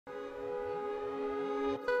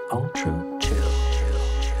Ultra Chill.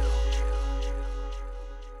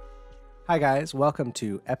 Hi guys, welcome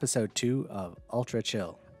to episode 2 of Ultra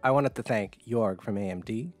Chill. I wanted to thank Joerg from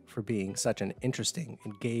AMD for being such an interesting,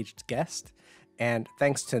 engaged guest, and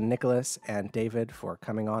thanks to Nicholas and David for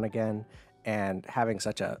coming on again and having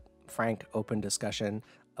such a frank, open discussion.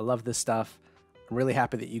 I love this stuff. I'm really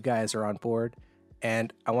happy that you guys are on board,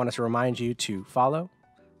 and I wanted to remind you to follow,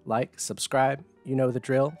 like, subscribe, you know the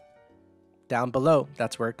drill. Down below,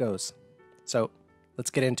 that's where it goes. So let's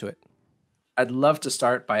get into it. I'd love to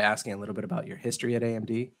start by asking a little bit about your history at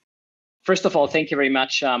AMD. First of all, thank you very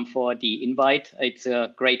much for the invite. It's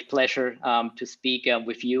a great pleasure to speak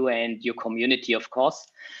with you and your community, of course.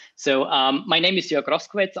 So my name is Joerg.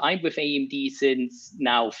 I'm with AMD since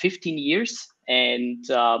now 15 years. And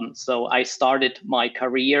so I started my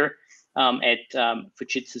career at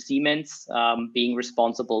Fujitsu Siemens, being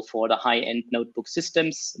responsible for the high-end notebook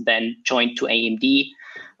systems, then joined to AMD,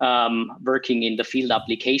 working in the field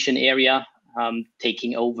application area,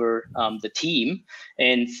 taking over the team.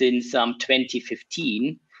 And since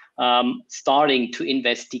 2015, starting to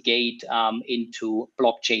investigate into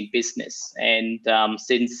blockchain business. And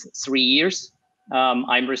since 3 years,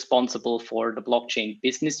 I'm responsible for the blockchain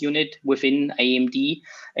business unit within AMD.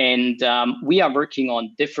 And we are working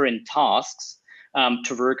on different tasks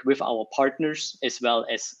to work with our partners as well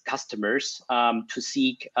as customers to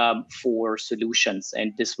seek for solutions.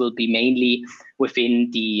 And this will be mainly within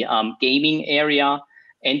the gaming area,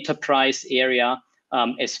 enterprise area,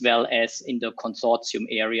 as well as in the consortium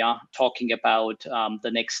area, talking about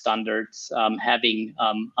the next standards, having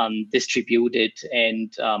distributed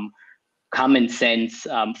and common sense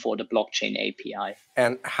for the blockchain API.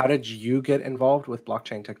 And how did you get involved with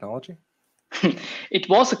blockchain technology? It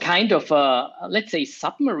was a kind of a, let's say,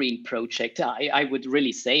 submarine project. I would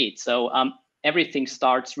really say it. So everything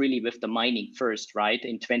starts really with the mining first, right?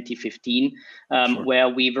 In 2015, sure. Where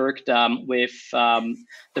we worked with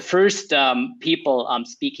the first people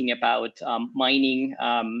speaking about mining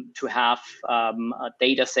to have a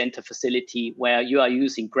data center facility where you are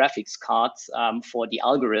using graphics cards for the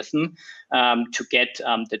algorithm to get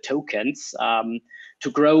the tokens. To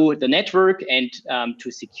grow the network and to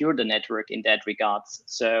secure the network in that regards.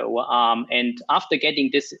 So, and after getting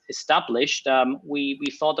this established, we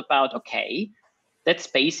thought about, okay, that's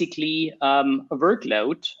basically a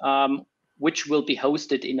workload which will be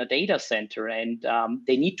hosted in a data center, and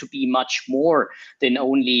they need to be much more than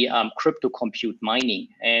only crypto compute mining.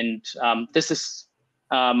 And this is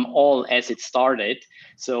all as it started.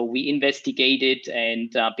 So we investigated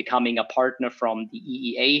and becoming a partner from the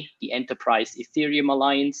EEA, the Enterprise Ethereum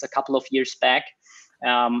Alliance, a couple of years back,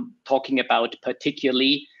 talking about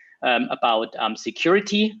particularly about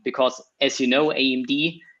security, because as you know,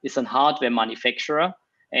 AMD is a hardware manufacturer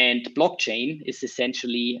and blockchain is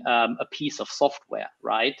essentially a piece of software,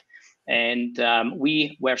 right? And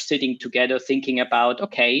we were sitting together thinking about,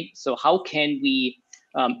 okay, so how can we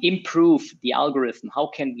improve the algorithm? How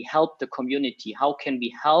can we help the community? How can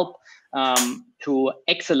we help to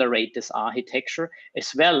accelerate this architecture,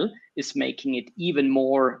 as well as making it even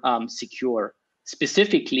more secure?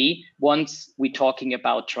 Specifically, once we're talking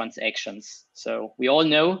about transactions. So we all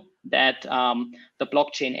know that the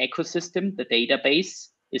blockchain ecosystem, the database,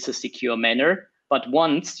 is a secure manner. But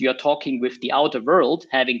once you're talking with the outer world,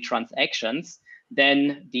 having transactions,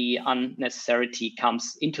 then the unnecessarity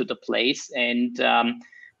comes into the place, and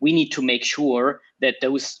we need to make sure that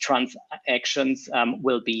those transactions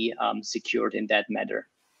will be secured in that matter.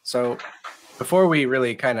 So before we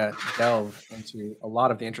really kind of delve into a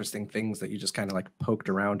lot of the interesting things that you just kind of like poked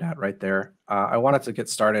around at right there, I wanted to get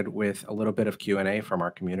started with a little bit of Q&A from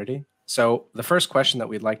our community. So the first question that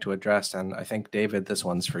we'd like to address, and I think, David, this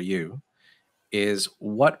one's for you, is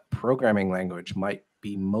what programming language might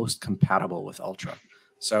be most compatible with Ultra?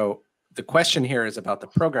 So the question here is about the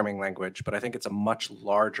programming language, but I think it's a much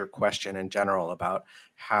larger question in general about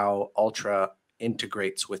how Ultra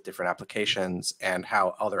integrates with different applications and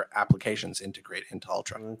how other applications integrate into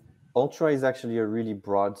Ultra. Ultra is actually a really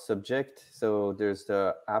broad subject. So there's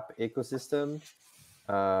the app ecosystem,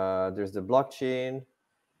 there's the blockchain,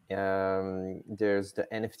 there's the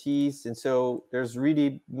NFTs. And so there's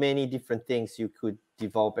really many different things you could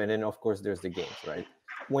develop. And then, of course, there's the games, right?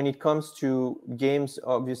 When it comes to games,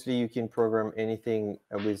 obviously, you can program anything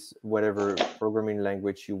with whatever programming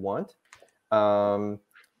language you want.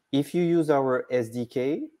 If you use our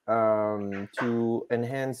SDK to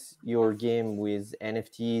enhance your game with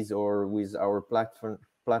NFTs or with our platform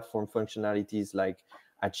functionalities like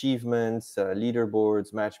achievements,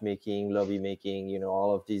 leaderboards, matchmaking, lobby making,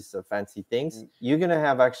 all of these fancy things, you're going to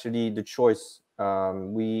have actually the choice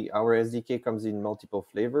Our SDK comes in multiple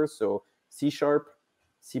flavors, so C#,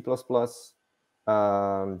 C++,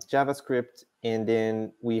 JavaScript, and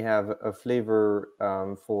then we have a flavor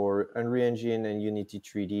for Unreal Engine and Unity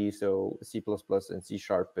 3D, so C++ and C#,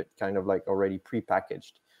 but kind of like already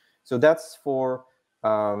pre-packaged. So that's for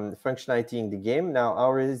functionality in the game. Now,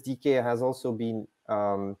 our SDK has also been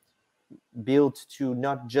built to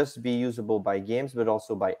not just be usable by games, but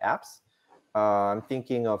also by apps. I'm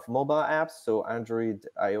thinking of mobile apps, so Android,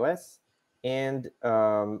 iOS, and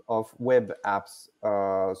of web apps.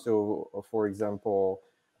 So, for example,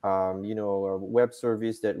 a web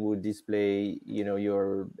service that would display,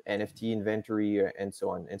 your NFT inventory and so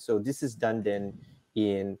on. And so this is done then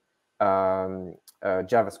in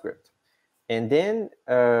JavaScript. And then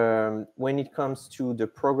when it comes to the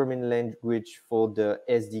programming language for the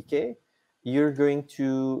SDK, you're going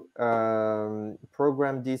to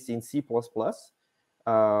program this in C++.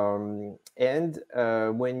 And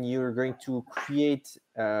when you're going to create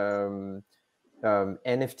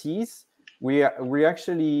NFTs, we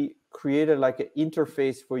actually created like an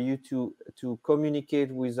interface for you to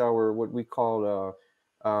communicate with our what we call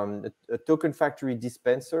a token factory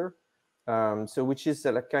dispenser. So which is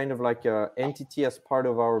kind of like an entity as part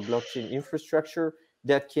of our blockchain infrastructure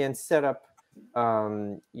that can set up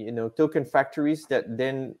token factories that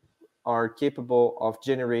then are capable of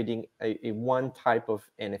generating a one type of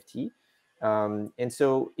NFT. And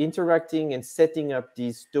so interacting and setting up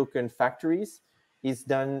these token factories is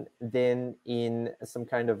done then in some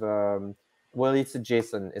kind of well, it's a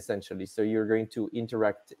JSON essentially. So you're going to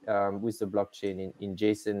interact with the blockchain in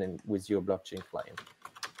JSON and with your blockchain client.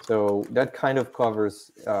 So that kind of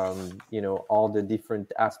covers, all the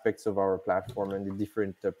different aspects of our platform and the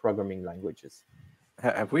different programming languages.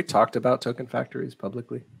 Have we talked about token factories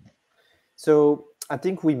publicly? So I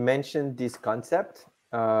think we mentioned this concept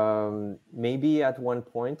maybe at one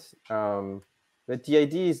point, but the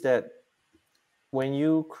idea is that when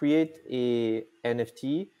you create a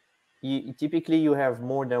NFT, typically you have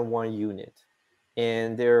more than one unit,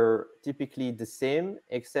 and they're typically the same,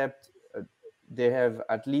 except they have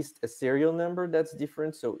at least a serial number that's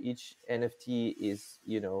different. So each NFT is,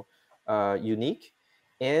 unique,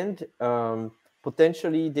 and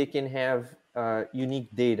potentially they can have unique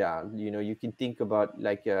data. You can think about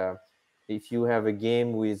like if you have a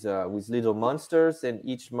game with little monsters, and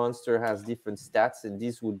each monster has different stats, and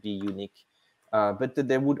this would be unique. But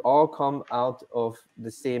they would all come out of the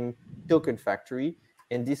same token factory,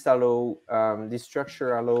 and this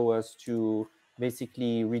structure allow us to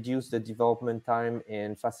basically reduce the development time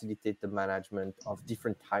and facilitate the management of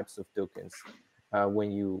different types of tokens when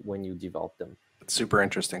you develop them. It's super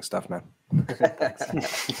interesting stuff, man.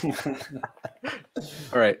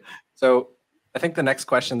 All right. So I think the next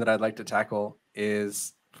question that I'd like to tackle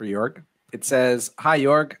is for Joerg. It says, "Hi,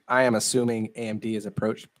 Joerg. I am assuming AMD is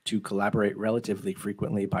approached to collaborate relatively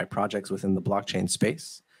frequently by projects within the blockchain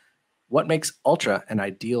space. What makes Ultra an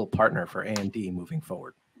ideal partner for AMD moving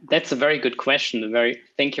forward?" That's a very good question.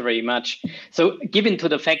 Thank you very much. So given to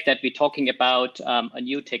the fact that we're talking about a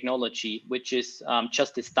new technology, which is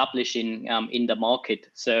just establishing in the market.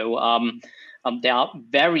 So there are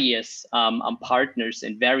various partners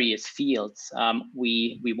in various fields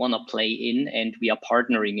we want to play in, and we are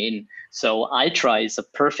partnering in. So Ultra is a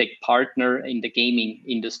perfect partner in the gaming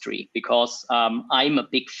industry because I'm a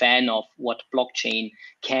big fan of what blockchain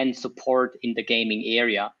can support in the gaming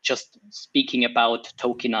area. Just speaking about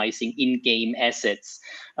tokenizing in-game assets,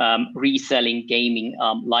 reselling gaming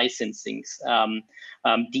licensings,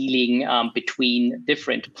 dealing between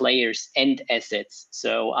different players and assets.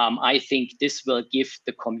 So I think this will give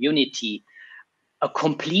the community a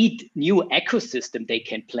complete new ecosystem they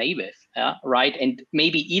can play with, right? And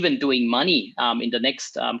maybe even doing money in the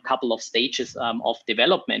next couple of stages of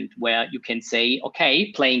development, where you can say,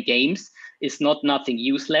 okay, playing games is not nothing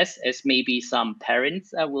useless, as maybe some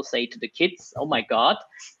parents will say to the kids, oh my God,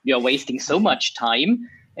 you're wasting so much time.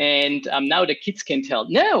 And now the kids can tell,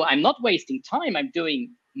 no, I'm not wasting time, I'm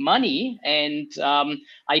doing money, and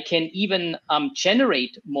I can even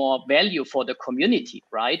generate more value for the community,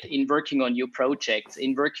 right? In working on new projects,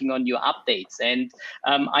 in working on new updates. And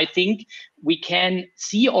I think we can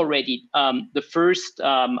see already the first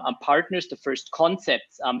partners, the first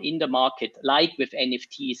concepts in the market, like with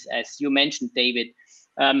NFTs, as you mentioned, David,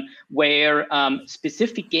 where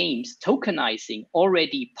specific games tokenizing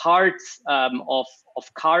already parts of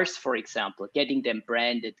cars, for example, getting them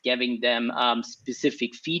branded, giving them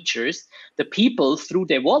specific features, the people through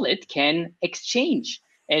their wallet can exchange.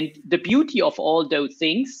 And the beauty of all those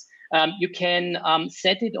things you can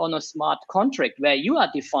set it on a smart contract where you are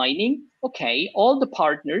defining, okay, all the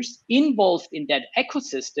partners involved in that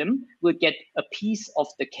ecosystem will get a piece of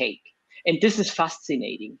the cake. And this is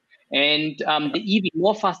fascinating. And the even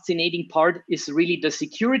more fascinating part is really the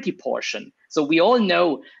security portion. So we all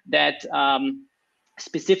know that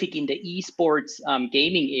specific in the esports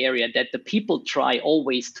gaming area, that the people try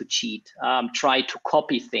always to cheat, try to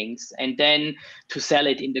copy things, and then to sell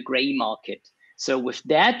it in the gray market. So with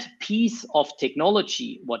that piece of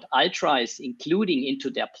technology, what Ultra is including into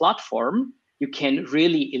their platform, you can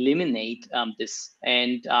really eliminate this,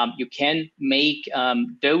 and you can make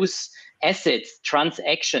those assets,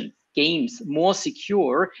 transactions, games more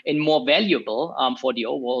secure and more valuable for the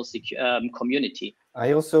overall community.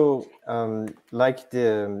 I also like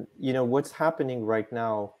the, what's happening right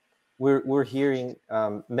now. We're hearing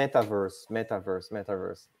metaverse.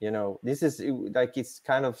 This is like, it's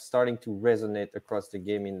kind of starting to resonate across the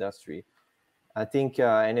game industry. I think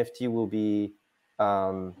NFT will be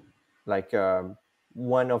one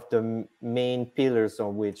of the main pillars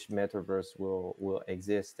on which metaverse will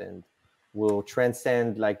exist and will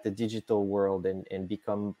transcend like the digital world and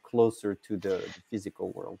become closer to the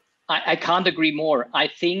physical world. I can't agree more. I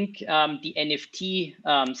think the NFT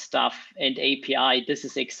stuff and API, this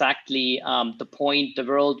is exactly the point the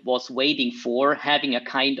world was waiting for, having a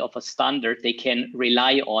kind of a standard they can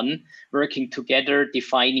rely on, working together,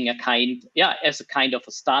 defining a kind, as a kind of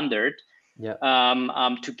a standard,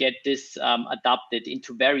 to get this adapted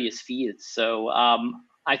into various fields. So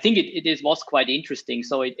I think it was quite interesting.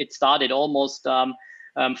 So it started almost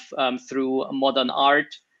through modern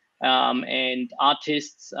art, and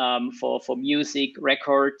artists for music,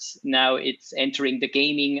 records. Now it's entering the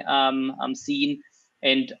gaming scene.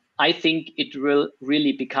 And I think it will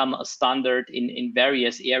really become a standard in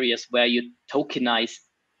various areas where you tokenize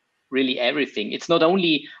really everything. It's not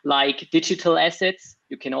only like digital assets,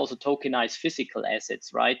 you can also tokenize physical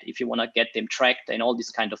assets, right? If you want to get them tracked and all these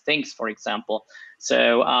kind of things, for example.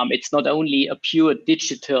 So it's not only a pure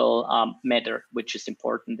digital matter, which is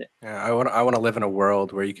important. Yeah, I want to live in a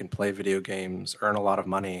world where you can play video games, earn a lot of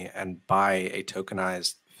money, and buy a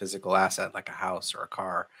tokenized physical asset like a house or a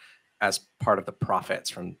car as part of the profits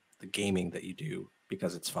from the gaming that you do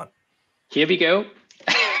because it's fun. Here we go.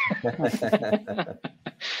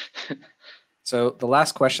 So the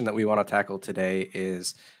last question that we want to tackle today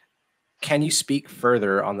is, can you speak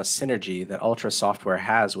further on the synergy that Ultra software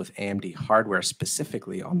has with AMD hardware,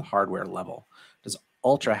 specifically on the hardware level? Does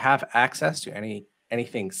Ultra have access to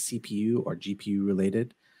anything CPU or GPU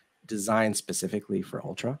related designed specifically for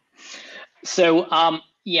Ultra? So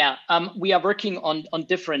we are working on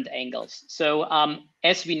different angles. So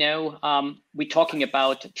as we know, we're talking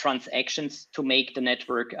about transactions to make the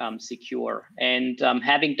network secure. And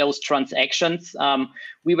having those transactions,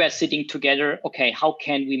 we were sitting together, okay, how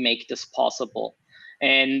can we make this possible?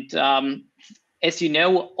 And as you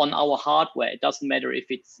know, on our hardware, it doesn't matter if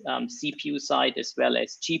it's CPU side as well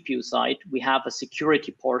as GPU side, we have a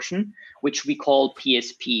security portion, which we call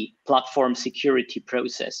PSP, Platform Security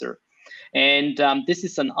Processor. And this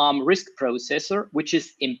is an ARM RISC processor, which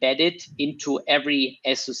is embedded into every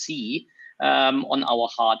SoC on our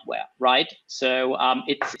hardware, right? So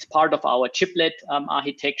it's part of our chiplet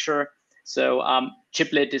architecture. So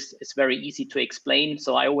chiplet is very easy to explain.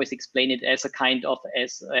 So I always explain it as a kind of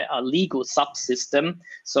a Lego subsystem.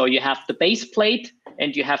 So you have the base plate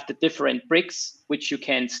and you have the different bricks, which you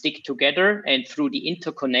can stick together. And through the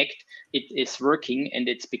interconnect, it is working and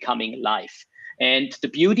it's becoming live. And the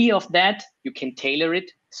beauty of that, you can tailor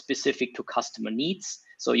it specific to customer needs.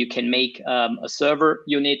 So you can make a server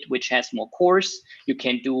unit which has more cores. You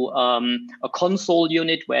can do a console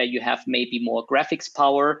unit where you have maybe more graphics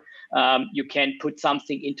power. You can put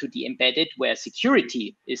something into the embedded where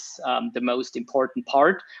security is the most important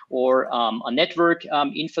part, or a network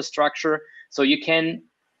infrastructure. So you can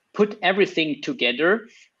put everything together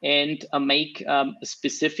and make a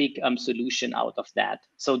specific solution out of that.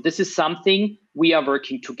 So this is something we are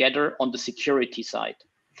working together on the security side.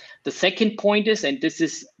 The second point is, and this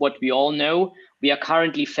is what we all know, we are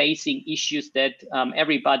currently facing issues that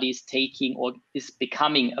everybody is taking or is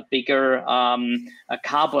becoming a bigger a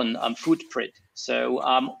carbon footprint. So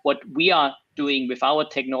what we are doing with our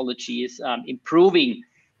technology is improving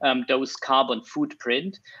those carbon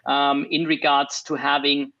footprint in regards to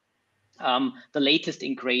having the latest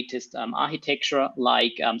and greatest architecture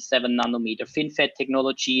like 7 nanometer FinFET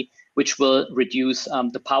technology, which will reduce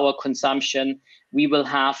the power consumption. We will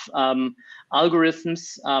have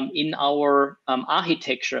algorithms in our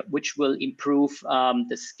architecture, which will improve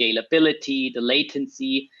the scalability, the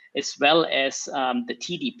latency, as well as the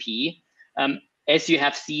TDP. as you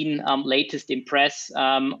have seen latest in press,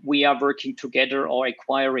 we are working together or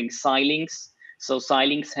acquiring Xilinx. So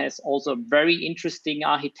Xilinx has also very interesting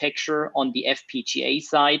architecture on the FPGA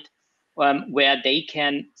side, where they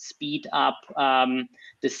can speed up the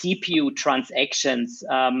CPU transactions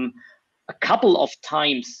a couple of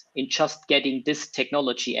times in just getting this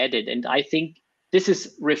technology added. And I think this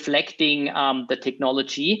is reflecting the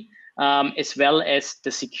technology as well as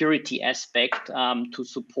the security aspect to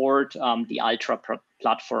support the Ultra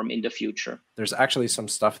platform in the future. There's actually some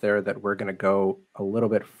stuff there that we're going to go a little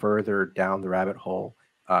bit further down the rabbit hole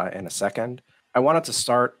in a second. I wanted to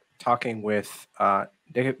start talking with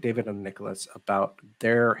David and Nicholas about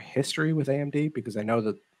their history with AMD, because I know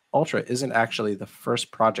that Ultra isn't actually the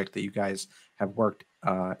first project that you guys have worked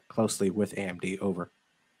closely with AMD over.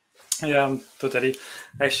 Yeah, totally.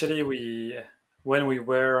 Actually, when we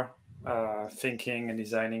were thinking and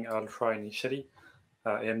designing Ultra initially,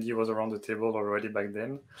 AMD was around the table already back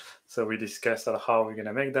then. So we discussed how we're going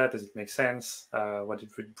to make that. Does it make sense? What it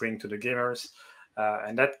would bring to the gamers?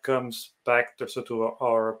 And that comes back also to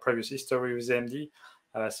our previous history with AMD.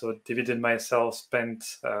 So David and myself spent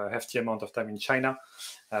a hefty amount of time in China.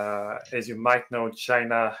 As you might know,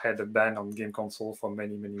 China had a ban on game console for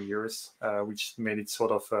many, many years, which made it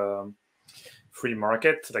sort of free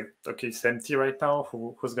market. Like, okay, it's empty right now.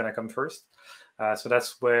 Who's going to come first? So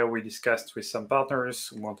that's where we discussed with some partners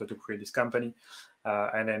who wanted to create this company.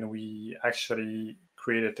 And then we actually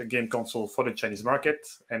created a game console for the Chinese market.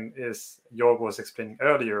 And as Joerg was explaining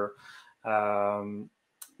earlier,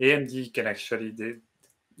 AMD can actually,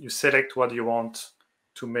 you select what you want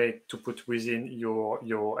to put within your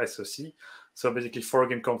SoC. So basically, for a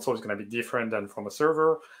game console, it's going to be different than from a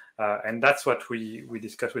server. And that's what we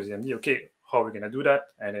discussed with AMD. Okay, how are we going to do that?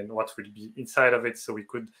 And then what will be inside of it, so we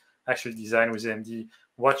could actually design with AMD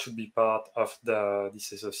what should be part of this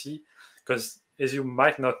SoC. Because as you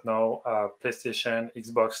might not know, PlayStation,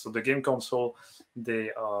 Xbox, so the game console,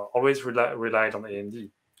 they always relied on AMD,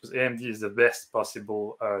 because AMD is the best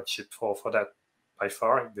possible chip for that by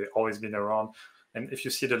far. They've always been around. And if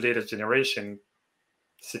you see the latest generation,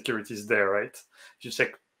 security is there, right? If you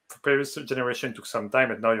check the previous generation, took some time,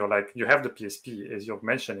 but now you have the PSP, as you're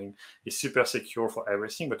mentioning, is super secure for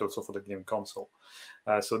everything, but also for the game console.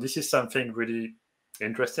 So this is something really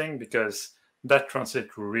interesting, because that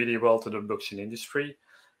translates really well to the blockchain industry.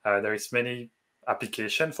 There is many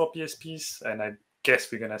applications for PSPs, and I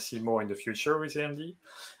guess we're going to see more in the future with AMD.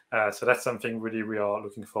 So that's something really we are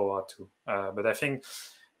looking forward to. But I think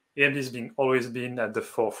AMD has always been at the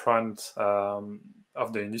forefront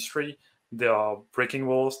of the industry. They are breaking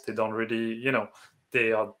walls. They don't really,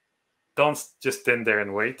 don't just stand there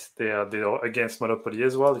and wait. They are against monopoly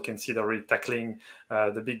as well. You can see they're really tackling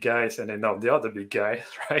the big guys, and then now they are the big guys,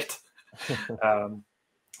 right?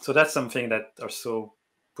 So that's something that also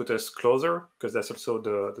put us closer, because that's also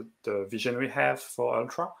the vision we have for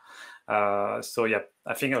Ultra. So yeah,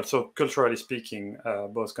 I think also culturally speaking,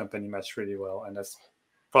 both companies match really well, and that's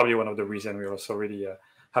probably one of the reasons we're also really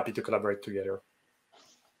happy to collaborate together.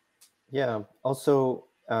 Yeah. Also,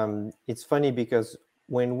 it's funny because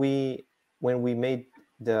when we made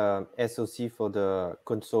the SoC for the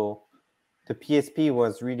console, the PSP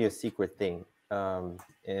was really a secret thing,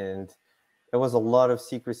 and there was a lot of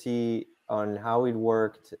secrecy on how it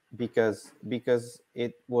worked because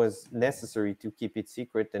it was necessary to keep it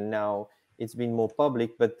secret, and now it's been more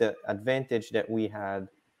public. But the advantage that we had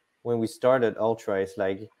when we started Ultra is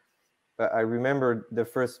like, I remember the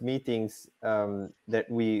first meetings that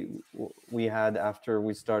we had after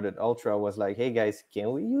we started Ultra was like, hey guys,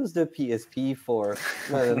 can we use the PSP for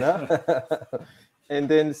no. And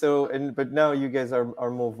then but now you guys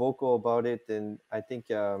are more vocal about it, and I think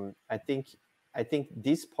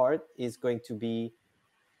this part is going to be,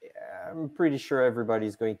 I'm pretty sure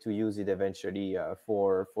everybody's going to use it eventually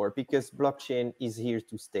for because blockchain is here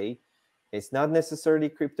to stay. It's not necessarily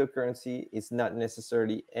cryptocurrency. It's not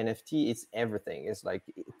necessarily NFT. It's everything. It's like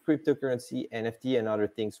cryptocurrency, NFT, and other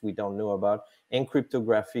things we don't know about, and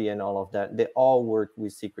cryptography and all of that. They all work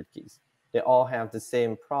with secret keys. They all have the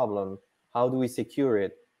same problem. How do we secure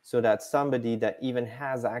it so that somebody that even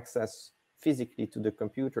has access physically to the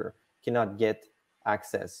computer cannot get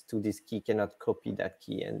access to this key, cannot copy that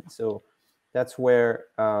key? And so that's where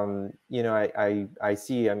I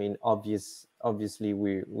see. I mean, obviously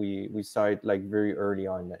we saw it like very early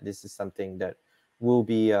on that this is something that will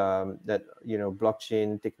be that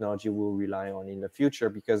blockchain technology will rely on in the future,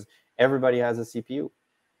 because everybody has a CPU,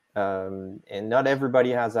 and not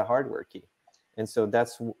everybody has a hardware key, and so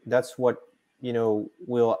that's what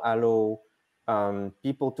will allow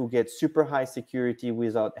people to get super high security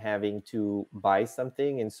without having to buy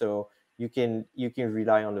something. And so you can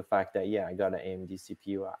rely on the fact that, yeah, I got an AMD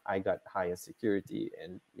CPU, I got higher security,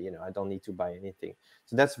 and I don't need to buy anything.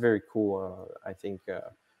 So that's very cool, I think,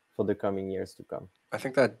 for the coming years to come. I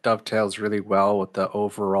think that dovetails really well with the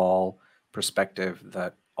overall perspective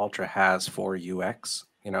that Ultra has for UX.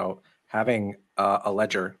 Having a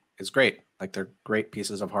ledger is great. Like, they're great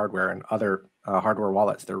pieces of hardware, and other hardware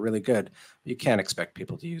wallets, they're really good. You can't expect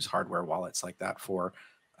people to use hardware wallets like that for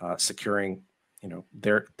securing,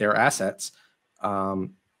 their assets.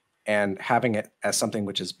 And having it as something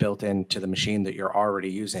which is built into the machine that you're already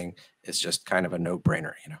using is just kind of a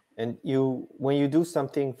no-brainer, And when you do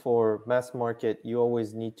something for mass market, you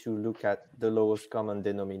always need to look at the lowest common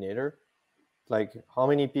denominator. Like, how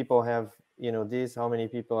many people have, this, how many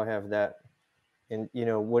people have that? And,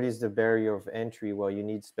 what is the barrier of entry? Well, you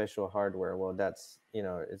need special hardware. Well, that's,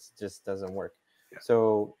 it just doesn't work. Yeah.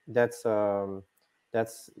 So that's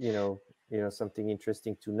something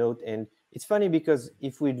interesting to note. And it's funny because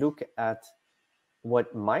if we look at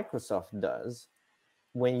what Microsoft does,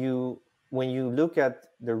 when you look at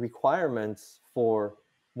the requirements for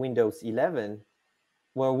Windows 11,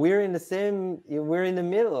 well, we're in the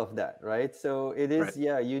middle of that, right? So it is, Right.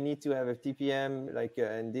 yeah, you need to have a TPM, like,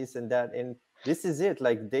 and this and that, and this is it.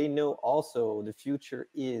 Like, they know also the future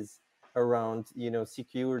is around,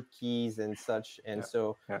 secured keys and such. And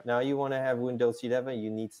so now you want to have Windows 11, you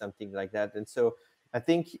need something like that. And so I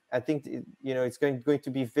think it's going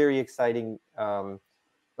to be very exciting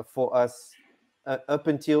for us up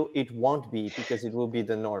until it won't be, because it will be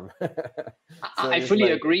the norm. I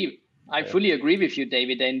fully agree. I fully agree with you,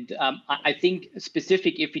 David. And I think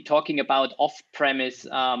specific, if we're talking about off-premise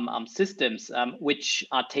systems, which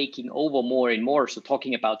are taking over more and more, so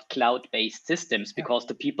talking about cloud-based systems, because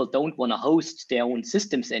the people don't want to host their own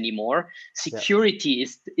systems anymore, security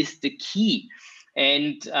is the key.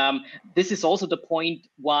 And this is also the point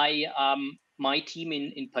why my team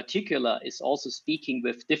in particular is also speaking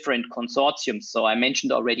with different consortiums. So I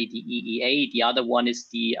mentioned already the EEA. The other one is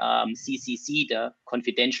the CCC, the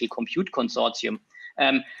Confidential Compute Consortium,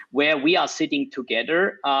 where we are sitting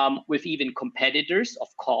together with even competitors,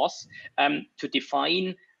 of course, to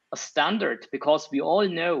define a standard, because we all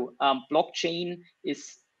know blockchain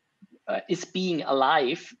is being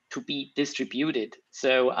alive to be distributed.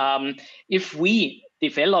 So if we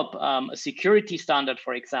develop a security standard,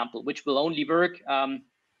 for example, which will only work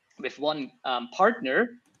with one partner,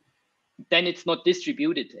 then it's not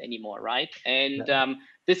distributed anymore, right? And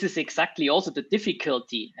this is exactly also the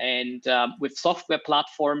difficulty. And with software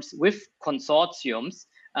platforms, with consortiums,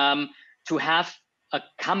 to have a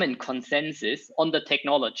common consensus on the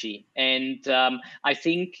technology. And I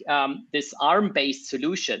think this ARM-based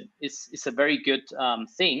solution is a very good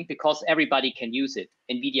thing, because everybody can use it.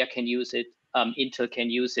 NVIDIA can use it, Intel can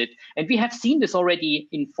use it. And we have seen this already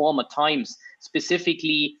in former times.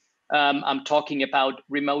 Specifically, I'm talking about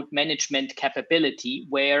remote management capability,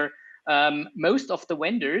 where most of the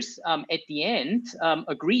vendors at the end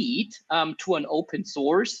agreed to an open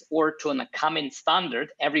source or to a common standard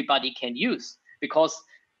everybody can use. Because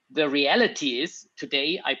the reality is,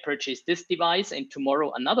 today I purchase this device and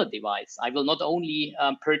tomorrow another device. I will not only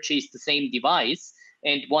purchase the same device,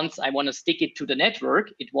 and once I want to stick it to the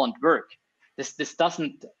network, it won't work. This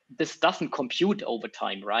doesn't compute over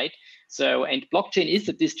time, right? So, and blockchain is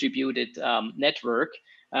a distributed network,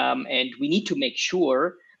 and we need to make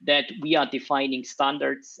sure that we are defining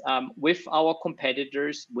standards with our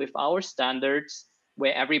competitors, with our standards,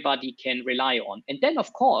 where everybody can rely on. And then,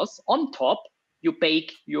 of course, on top, you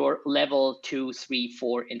bake your level 2, 3,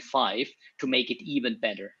 4, and 5 to make it even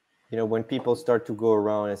better. When people start to go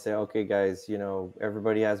around and say, okay, guys,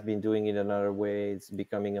 everybody has been doing it another way, it's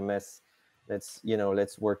becoming a mess.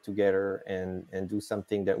 Let's work together and do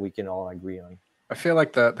something that we can all agree on. I feel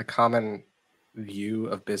like the common view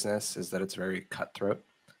of business is that it's very cutthroat.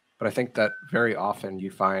 But I think that very often you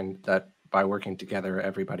find that by working together,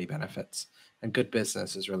 everybody benefits. And good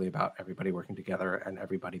business is really about everybody working together and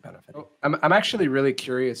everybody benefiting. I'm actually really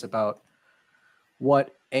curious about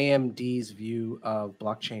what AMD's view of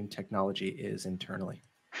blockchain technology is internally.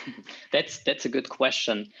 That's a good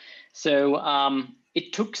question. So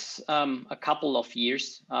it took a couple of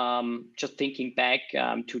years, just thinking back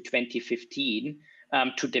to 2015,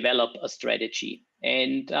 to develop a strategy.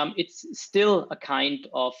 And it's still a kind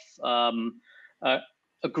of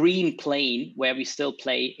a green plane where we still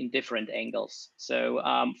play in different angles. So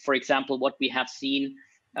for example, what we have seen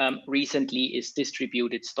recently is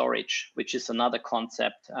distributed storage, which is another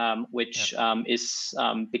concept which is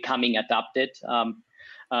becoming adopted.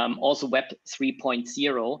 Also Web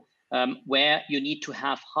 3.0, where you need to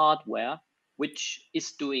have hardware which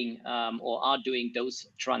is doing or are doing those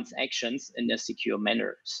transactions in a secure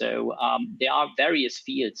manner. So there are various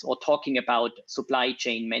fields, or talking about supply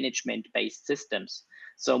chain management based systems.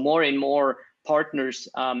 So more and more partners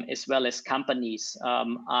as well as companies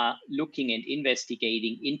are looking and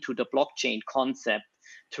investigating into the blockchain concept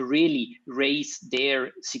to really raise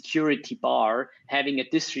their security bar, having a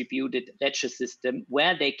distributed ledger system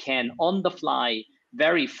where they can on the fly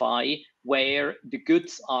verify where the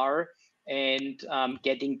goods are and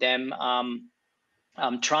getting them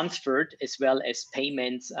transferred as well as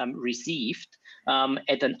payments received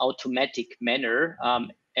at an automatic manner,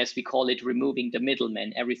 as we call it, removing the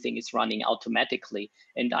middleman. Everything is running automatically.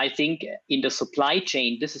 And I think in the supply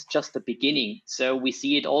chain, this is just the beginning. So we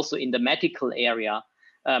see it also in the medical area,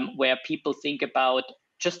 where people think about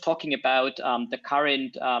just talking about the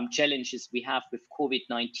current challenges we have with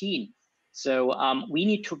COVID-19. So we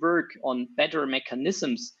need to work on better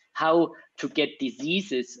mechanisms, how to get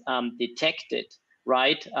diseases detected,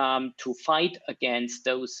 right, to fight against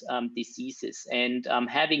those diseases. And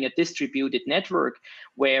having a distributed network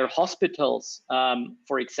where hospitals,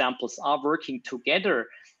 for example, are working together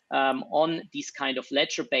on these kind of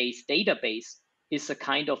ledger-based database is a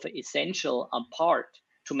kind of essential part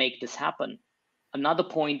to make this happen. Another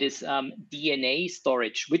point is DNA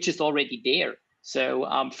storage, which is already there.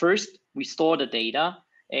 So first, we store the data.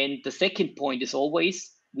 And the second point is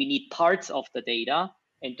always we need parts of the data.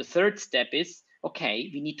 And the third step is, okay,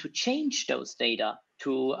 we need to change those data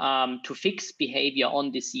to fix behavior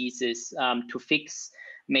on diseases, to fix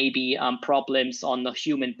maybe problems on the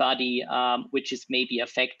human body, which is maybe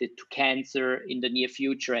affected to cancer in the near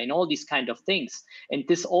future and all these kind of things. And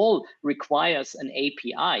this all requires an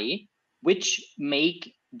API, which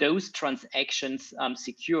make those transactions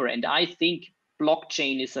secure. And I think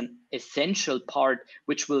blockchain is an essential part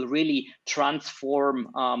which will really transform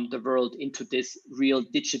the world into this real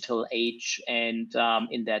digital age and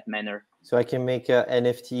in that manner. So I can make an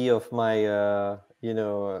NFT of my,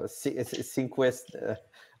 Synquest,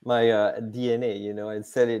 my DNA, and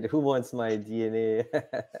sell it. Who wants my DNA?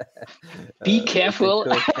 Be careful.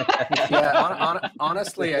 Yeah,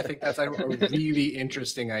 honestly, I think that's a really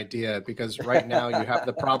interesting idea, because right now you have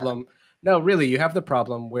the problem. No, really, you have the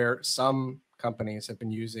problem where some companies have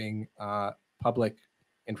been using public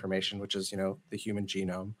information, which is, the human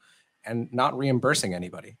genome, and not reimbursing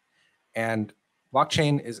anybody. And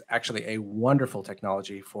blockchain is actually a wonderful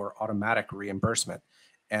technology for automatic reimbursement.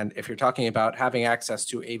 And if you're talking about having access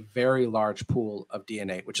to a very large pool of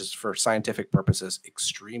DNA, which is for scientific purposes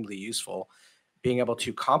extremely useful, being able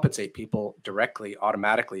to compensate people directly,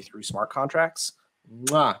 automatically through smart contracts,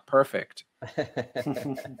 perfect.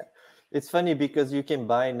 It's funny because you can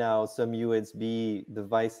buy now some USB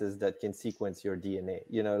devices that can sequence your DNA,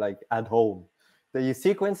 like at home. So you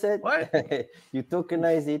sequence it, what? You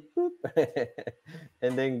tokenize it, boop,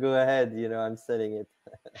 and then go ahead, I'm selling it.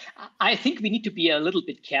 I think we need to be a little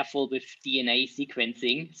bit careful with DNA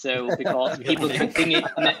sequencing, so because people can think it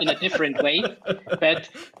in a different way. But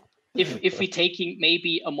if we're taking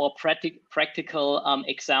maybe a more practical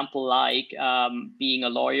example, like being a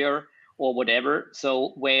lawyer or whatever, so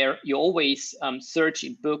where you always search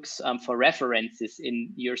in books for references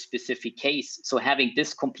in your specific case. So having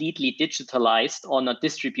this completely digitalized on a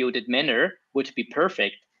distributed manner would be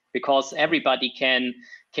perfect, because everybody can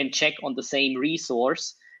check on the same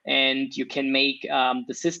resource, and you can make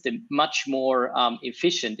the system much more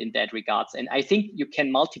efficient in that regards. And I think you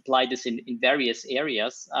can multiply this in various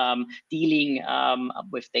areas, dealing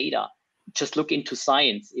with data. Just look into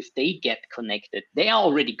science. If they get connected, they are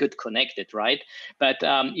already good connected, right? But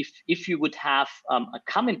if you would have a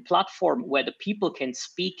common platform where the people can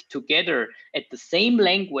speak together at the same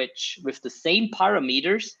language with the same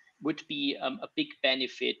parameters, would be a big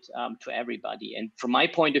benefit to everybody. And from my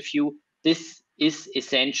point of view, this is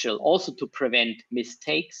essential also to prevent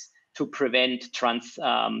mistakes, to prevent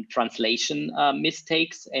translation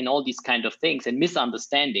mistakes and all these kind of things and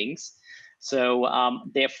misunderstandings. So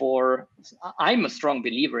therefore, I'm a strong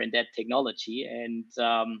believer in that technology. And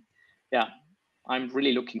yeah, I'm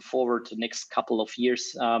really looking forward to the next couple of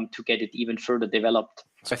years to get it even further developed.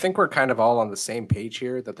 So I think we're kind of all on the same page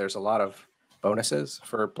here, that there's a lot of bonuses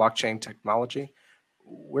for blockchain technology.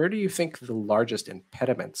 Where do you think the largest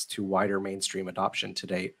impediments to wider mainstream adoption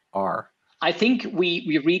today are? I think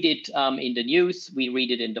we read it in the news, we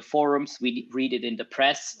read it in the forums, we read it in the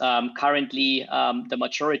press. Currently, the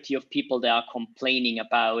majority of people, they are complaining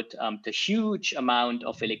about the huge amount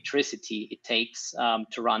of electricity it takes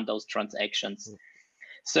to run those transactions.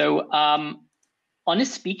 So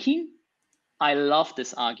honest speaking, I love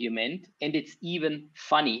this argument, and it's even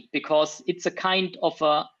funny because it's a kind of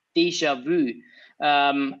a deja vu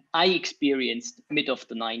I experienced mid of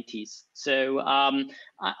the 90s. So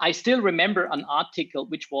I still remember an article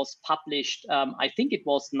which was published, I think it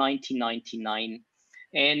was 1999.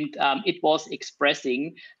 And it was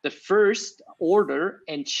expressing the first order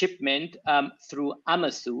and shipment through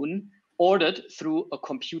Amazon, ordered through a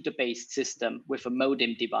computer-based system with a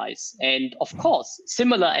modem device. And of course,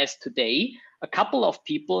 similar as today, a couple of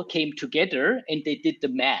people came together and they did the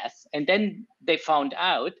math. And then they found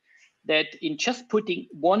out that in just putting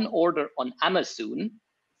one order on Amazon,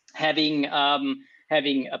 having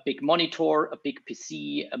a big monitor, a big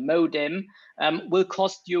PC, a modem, will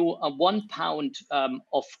cost you a 1 pound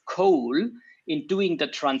of coal in doing the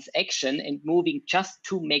transaction and moving just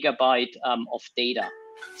 2 megabyte of data.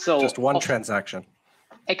 So just one transaction.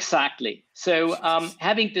 Exactly. So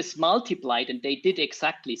having this multiplied, and they did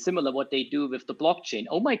exactly similar what they do with the blockchain.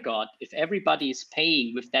 Oh my God, if everybody is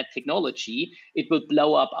paying with that technology, it will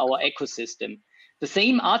blow up our ecosystem. The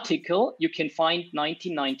same article you can find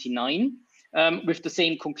 1999 with the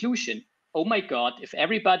same conclusion. Oh my God, if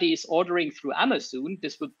everybody is ordering through Amazon,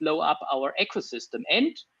 this will blow up our ecosystem.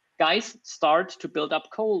 And guys, start to build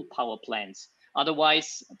up coal power plants.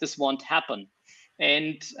 Otherwise, this won't happen.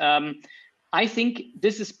 And I think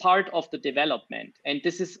this is part of the development, and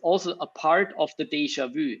this is also a part of the deja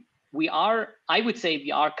vu. I would say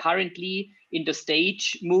we are currently in the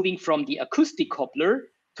stage moving from the acoustic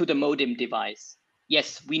coupler to the modem device.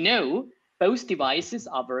 Yes, we know both devices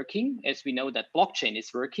are working, as we know that blockchain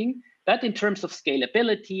is working, but in terms of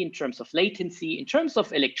scalability, in terms of latency, in terms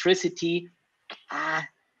of electricity,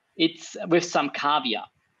 it's with some caveat,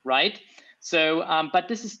 right? So, but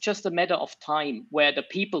this is just a matter of time where the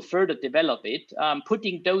people further develop it,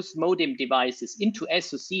 putting those modem devices into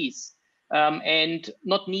SoCs and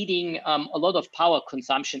not needing a lot of power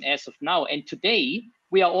consumption as of now. And today,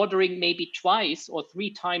 we are ordering maybe twice or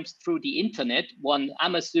 3 times through the internet, one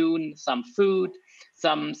Amazon, some food,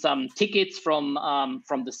 some tickets from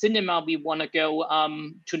the cinema we want to go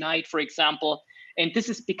tonight, for example. And this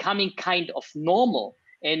is becoming kind of normal,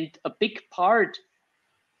 and a big part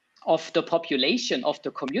of the population, of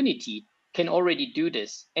the community, can already do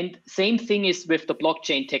this. And same thing is with the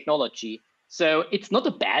blockchain technology. So it's not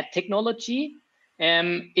a bad technology.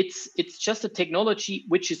 It's just a technology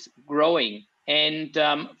which is growing. And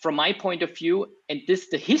from my point of view, and this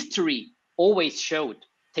the history always showed,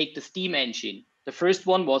 take the steam engine. The first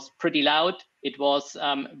one was pretty loud. It was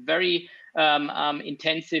very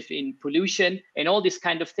intensive in pollution and all these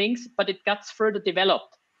kind of things, but it got further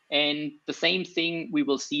developed. And the same thing we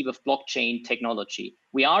will see with blockchain technology.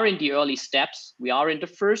 We are in the early steps. We are in the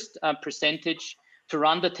first percentage to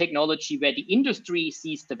run the technology where the industry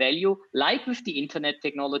sees the value, like with the internet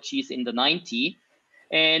technologies in the 90s.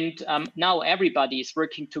 And now everybody is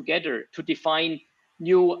working together to define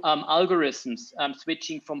new algorithms,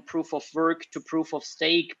 switching from proof of work to proof of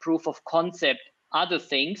stake, proof of concept, other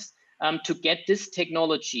things, to get this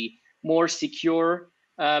technology more secure,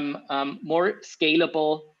 more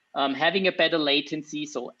scalable, having a better latency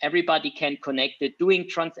so everybody can connect it, doing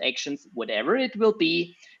transactions, whatever it will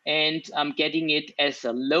be, and getting it as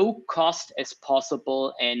a low cost as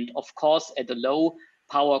possible, and of course at a low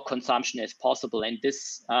power consumption as possible. And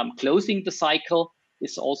this closing the cycle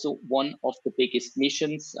is also one of the biggest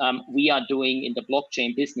missions we are doing in the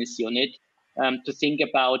blockchain business unit, to think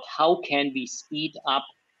about how can we speed up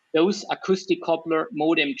those acoustic coupler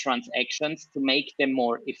modem transactions to make them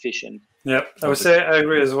more efficient. Yeah, I would say I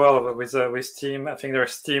agree as well with Steam. I think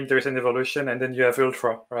there's Steam, there's an evolution, and then you have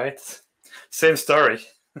Ultra, right? Same story.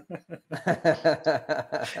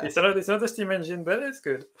 It's not a Steam engine, but it's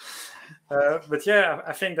good. But yeah,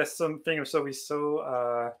 I think that's something also we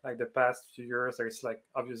saw like the past few years. There's like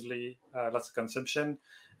obviously lots of consumption,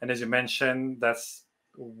 and as you mentioned, that's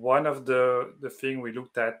one of the thing we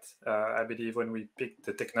looked at. I believe when we picked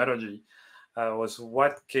the technology was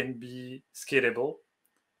what can be scalable.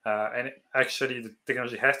 And actually, the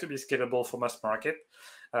technology has to be scalable for mass market.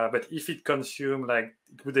 But if it consumed, like,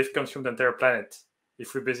 it would have consumed the entire planet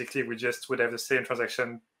if we just would have the same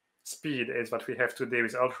transaction speed as what we have today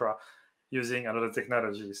with Ultra using another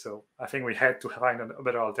technology. So I think we had to find a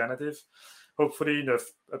better alternative. Hopefully, in the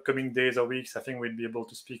upcoming days or weeks, I think we'll be able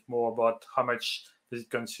to speak more about how much does it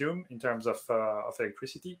consume in terms of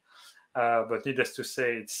electricity. But needless to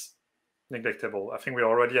say, it's neglectable. I think we're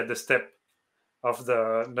already at the step of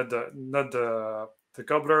not the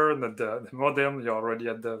cobbler, not the modem. You're already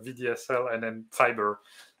at the VDSL and then fiber.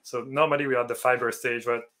 So normally we are at the fiber stage,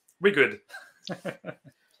 but we're good.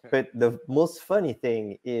 But the most funny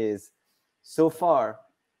thing is, so far,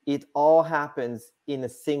 it all happens in a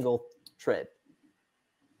single thread.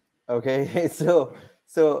 Okay, so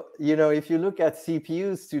So, if you look at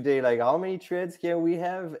CPUs today, like how many threads can we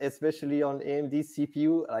have, especially on AMD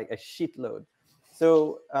CPU, like a shitload.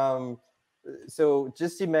 So, so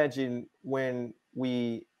just imagine when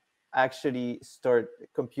we actually start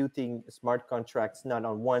computing smart contracts, not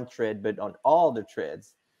on one thread, but on all the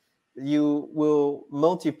threads, you will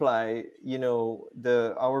multiply,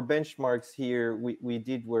 our benchmarks here we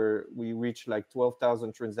did where we reached like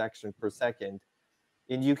 12,000 transactions per second.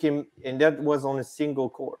 And that was on a single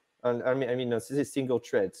core. A single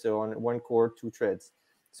thread. So on one core, 2 threads.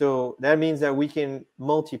 So that means that we can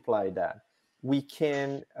multiply that. We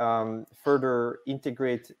can further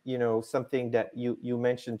integrate, something that you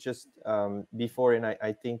mentioned just before, and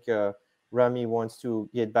I think Rami wants to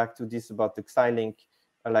get back to this about the Xilinx,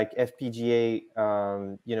 like FPGA,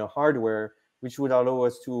 hardware, which would allow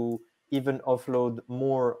us to even offload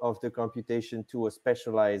more of the computation to a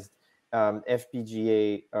specialized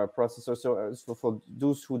FPGA processor. So for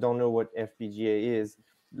those who don't know what FPGA is,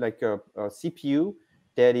 like a CPU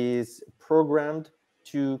that is programmed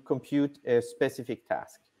to compute a specific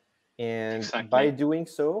task. And Exactly. by doing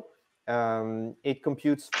so, it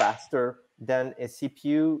computes faster than a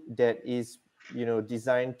CPU that is,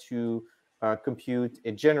 designed to compute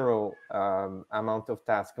a general amount of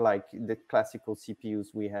tasks, like the classical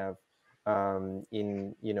CPUs we have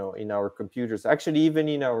in our computers. Actually, even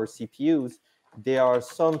in our CPUs, there are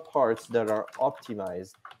some parts that are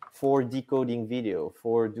optimized for decoding video,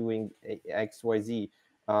 for doing XYZ.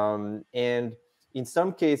 And in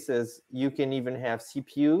some cases, you can even have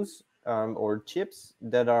CPUs or chips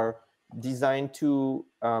that are designed to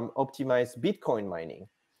optimize Bitcoin mining.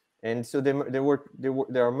 And so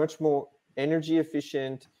they are much more energy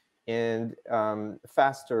efficient and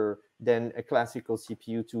faster than a classical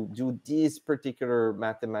CPU to do this particular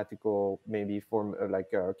mathematical maybe form like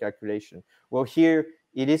calculation. Well, here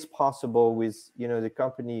it is possible with the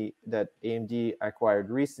company that AMD acquired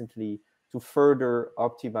recently to further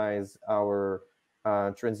optimize our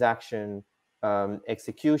transaction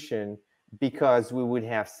execution, because we would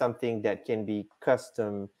have something that can be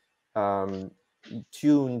custom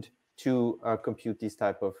tuned to compute these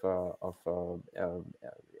type of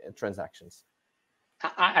transactions.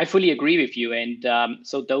 I fully agree with you. And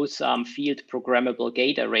so those field programmable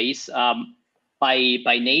gate arrays,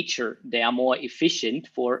 by nature, they are more efficient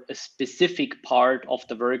for a specific part of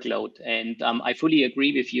the workload. And I fully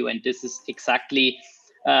agree with you. And this is exactly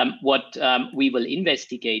what we will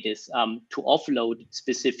investigate, is to offload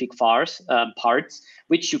specific parts,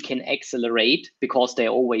 which you can accelerate because they're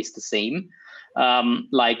always the same,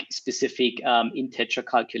 like specific integer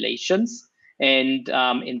calculations. And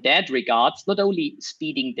in that regards, not only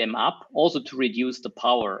speeding them up, also to reduce the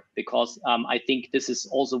power, because I think this is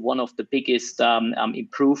also one of the biggest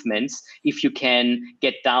improvements if you can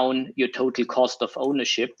get down your total cost of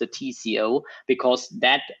ownership, the TCO, because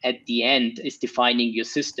that at the end is defining your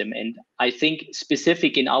system. And I think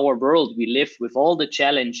specific in our world we live with all the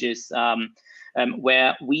challenges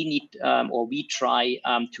where we need or we try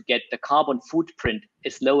to get the carbon footprint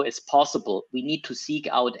as low as possible. We need to seek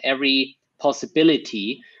out every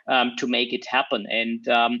possibility to make it happen. And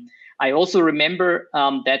I also remember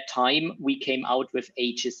that time we came out with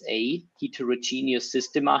HSA, heterogeneous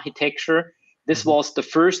system architecture. This was the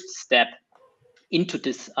first step into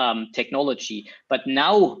this technology. But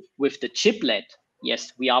now with the chiplet,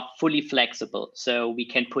 yes, we are fully flexible. So we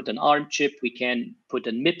can put an ARM chip, we can put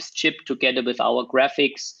a MIPS chip together with our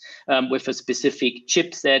graphics, with a specific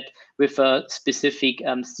chipset, with a specific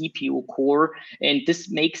CPU core. And this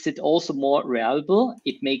makes it also more reliable.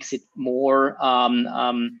 It makes it more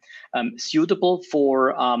suitable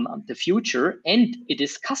for the future, and it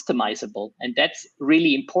is customizable. And that's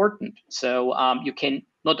really important. So you can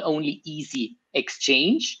not only easy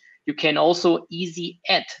exchange, you can also easy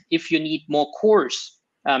add if you need more cores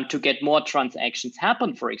to get more transactions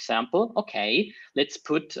happen. For example, okay, let's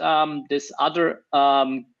put this other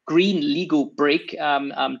green Lego brick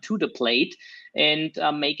to the plate and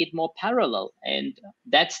make it more parallel. And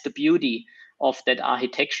that's the beauty of that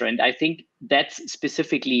architecture. And I think that's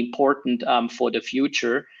specifically important for the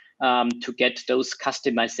future, to get those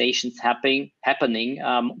customizations happening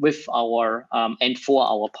with our and for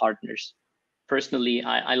our partners. Personally,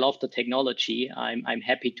 I love the technology. I'm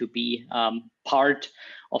happy to be part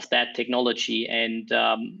of that technology, and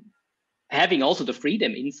having also the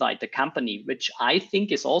freedom inside the company, which I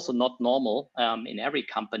think is also not normal in every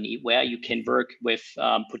company, where you can work with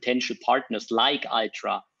potential partners like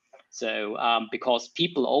Ultra. So because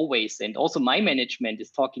people always, and also my management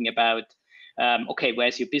is talking about okay,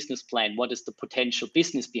 where's your business plan? What is the potential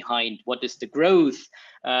business behind? What is the growth?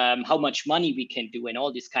 How much money we can do and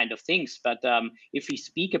all these kind of things. But if we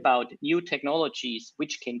speak about new technologies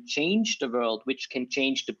which can change the world, which can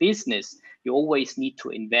change the business, you always need to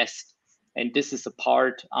invest. And this is a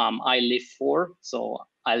part I live for. So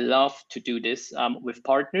I love to do this with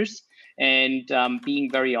partners. And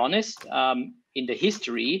being very honest, in the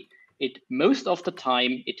history, most of the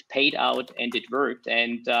time it paid out and it worked.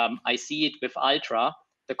 And I see it with Ultra.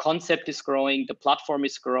 The concept is growing, the platform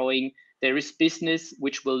is growing. There is business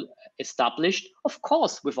which will establish, of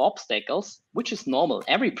course, with obstacles, which is normal.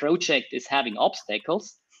 Every project is having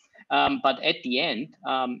obstacles, but at the end,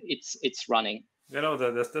 it's running.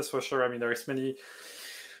 That's for sure. I mean, there is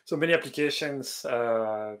so many applications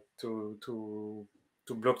to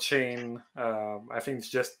blockchain. I think it's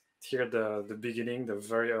just here the beginning, the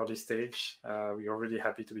very early stage. We're already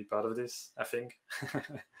happy to be part of this, I think.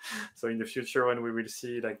 So in the future, when we will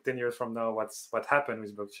see like 10 years from now what happened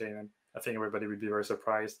with blockchain, and I think everybody will be very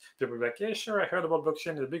surprised. People will be like, yeah, sure, I heard about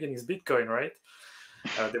blockchain. In the beginning is Bitcoin, right?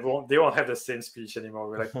 They won't have the same speech anymore.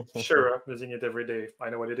 We're like, sure, I'm using it every day. I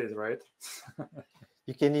know what it is, right?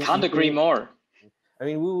 Can't agree more. I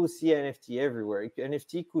mean, we will see NFT everywhere.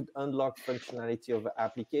 NFT could unlock functionality of an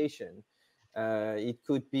application. It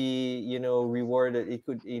could be, rewarded.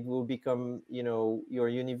 It will become, your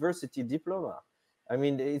university diploma. I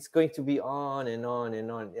mean, it's going to be on and on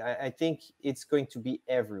and on. I think it's going to be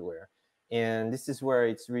everywhere. And this is where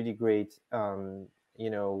it's really great, to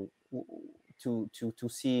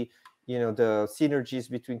see, the synergies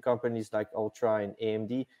between companies like Ultra and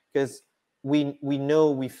AMD, because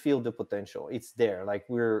we feel the potential. It's there, like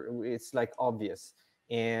it's like obvious,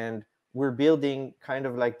 and we're building kind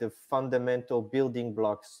of like the fundamental building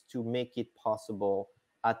blocks to make it possible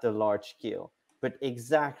at a large scale. But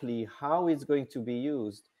exactly how it's going to be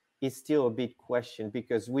used is still a big question,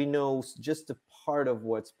 because we know just a part of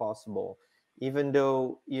what's possible. Even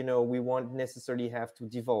though, we won't necessarily have to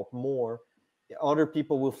develop more, other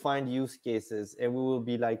people will find use cases, and we will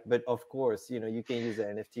be like, but of course, you can use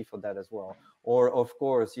an NFT for that as well. Or of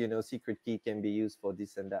course, secret key can be used for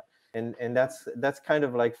this and that. And that's kind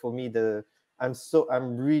of like, for me,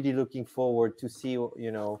 I'm really looking forward to see,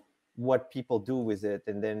 what people do with it,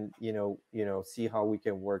 and then, see how we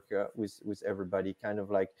can work with everybody, kind of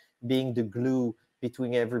like being the glue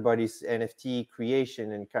between everybody's NFT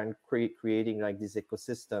creation and kind of creating like this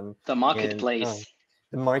ecosystem. The marketplace.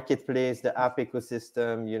 The marketplace, the app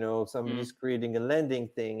ecosystem, somebody's creating a lending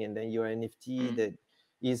thing, and then your NFT that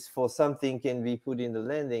is for something can be put in the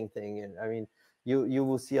lending thing. And I mean, you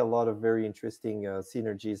will see a lot of very interesting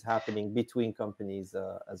synergies happening between companies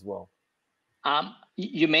as well.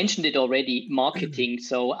 You mentioned it already, marketing.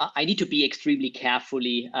 So I need to be extremely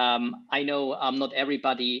carefully. I know not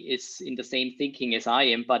everybody is in the same thinking as I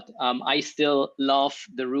am, but I still love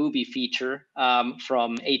the Ruby feature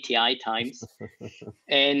from ATI times.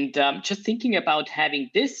 And just thinking about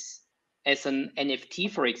having this as an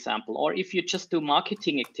NFT, for example, or if you just do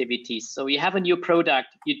marketing activities. So you have a new product,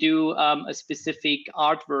 you do a specific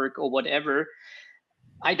artwork or whatever.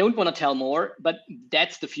 I don't want to tell more, but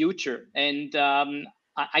that's the future. And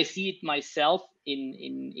I see it myself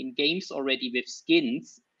in games already with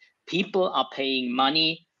skins. People are paying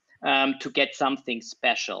money to get something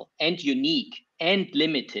special and unique and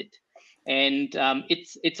limited. And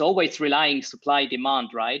it's always relying supply demand,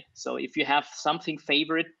 right? So if you have something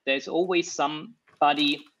favorite, there's always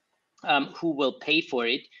somebody who will pay for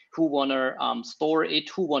it, who want to store it,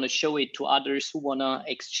 who want to show it to others, who want to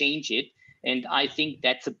exchange it. And I think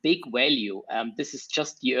that's a big value. This is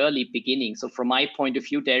just the early beginning. So from my point of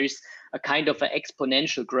view, there is a kind of an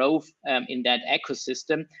exponential growth in that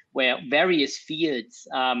ecosystem where various fields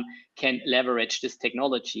can leverage this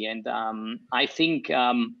technology. And I think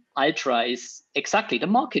Ultra is exactly the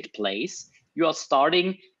marketplace. You are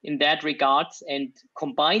starting in that regards, and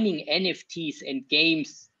combining NFTs and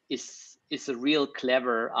games is a real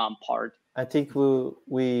clever part. I think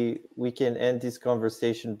we can end this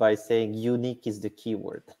conversation by saying unique is the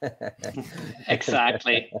keyword.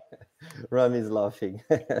 Exactly. Ram is laughing.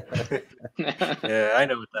 Yeah, I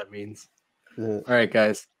know what that means. All right,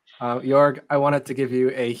 guys. Joerg, I wanted to give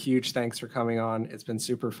you a huge thanks for coming on. It's been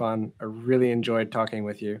super fun. I really enjoyed talking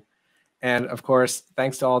with you. And of course,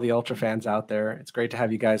 thanks to all the Ultra fans out there. It's great to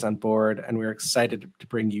have you guys on board, and we're excited to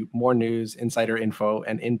bring you more news, insider info,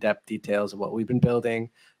 and in-depth details of what we've been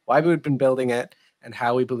building, why we've been building it, and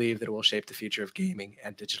how we believe that it will shape the future of gaming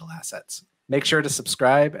and digital assets. Make sure to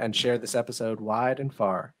subscribe and share this episode wide and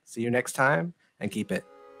far. See you next time, and keep it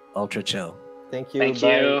ultra chill. Thank you. Thank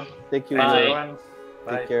Bye. you. Thank you. Bye. Everyone.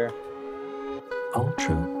 Bye. Take care.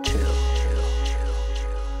 Ultra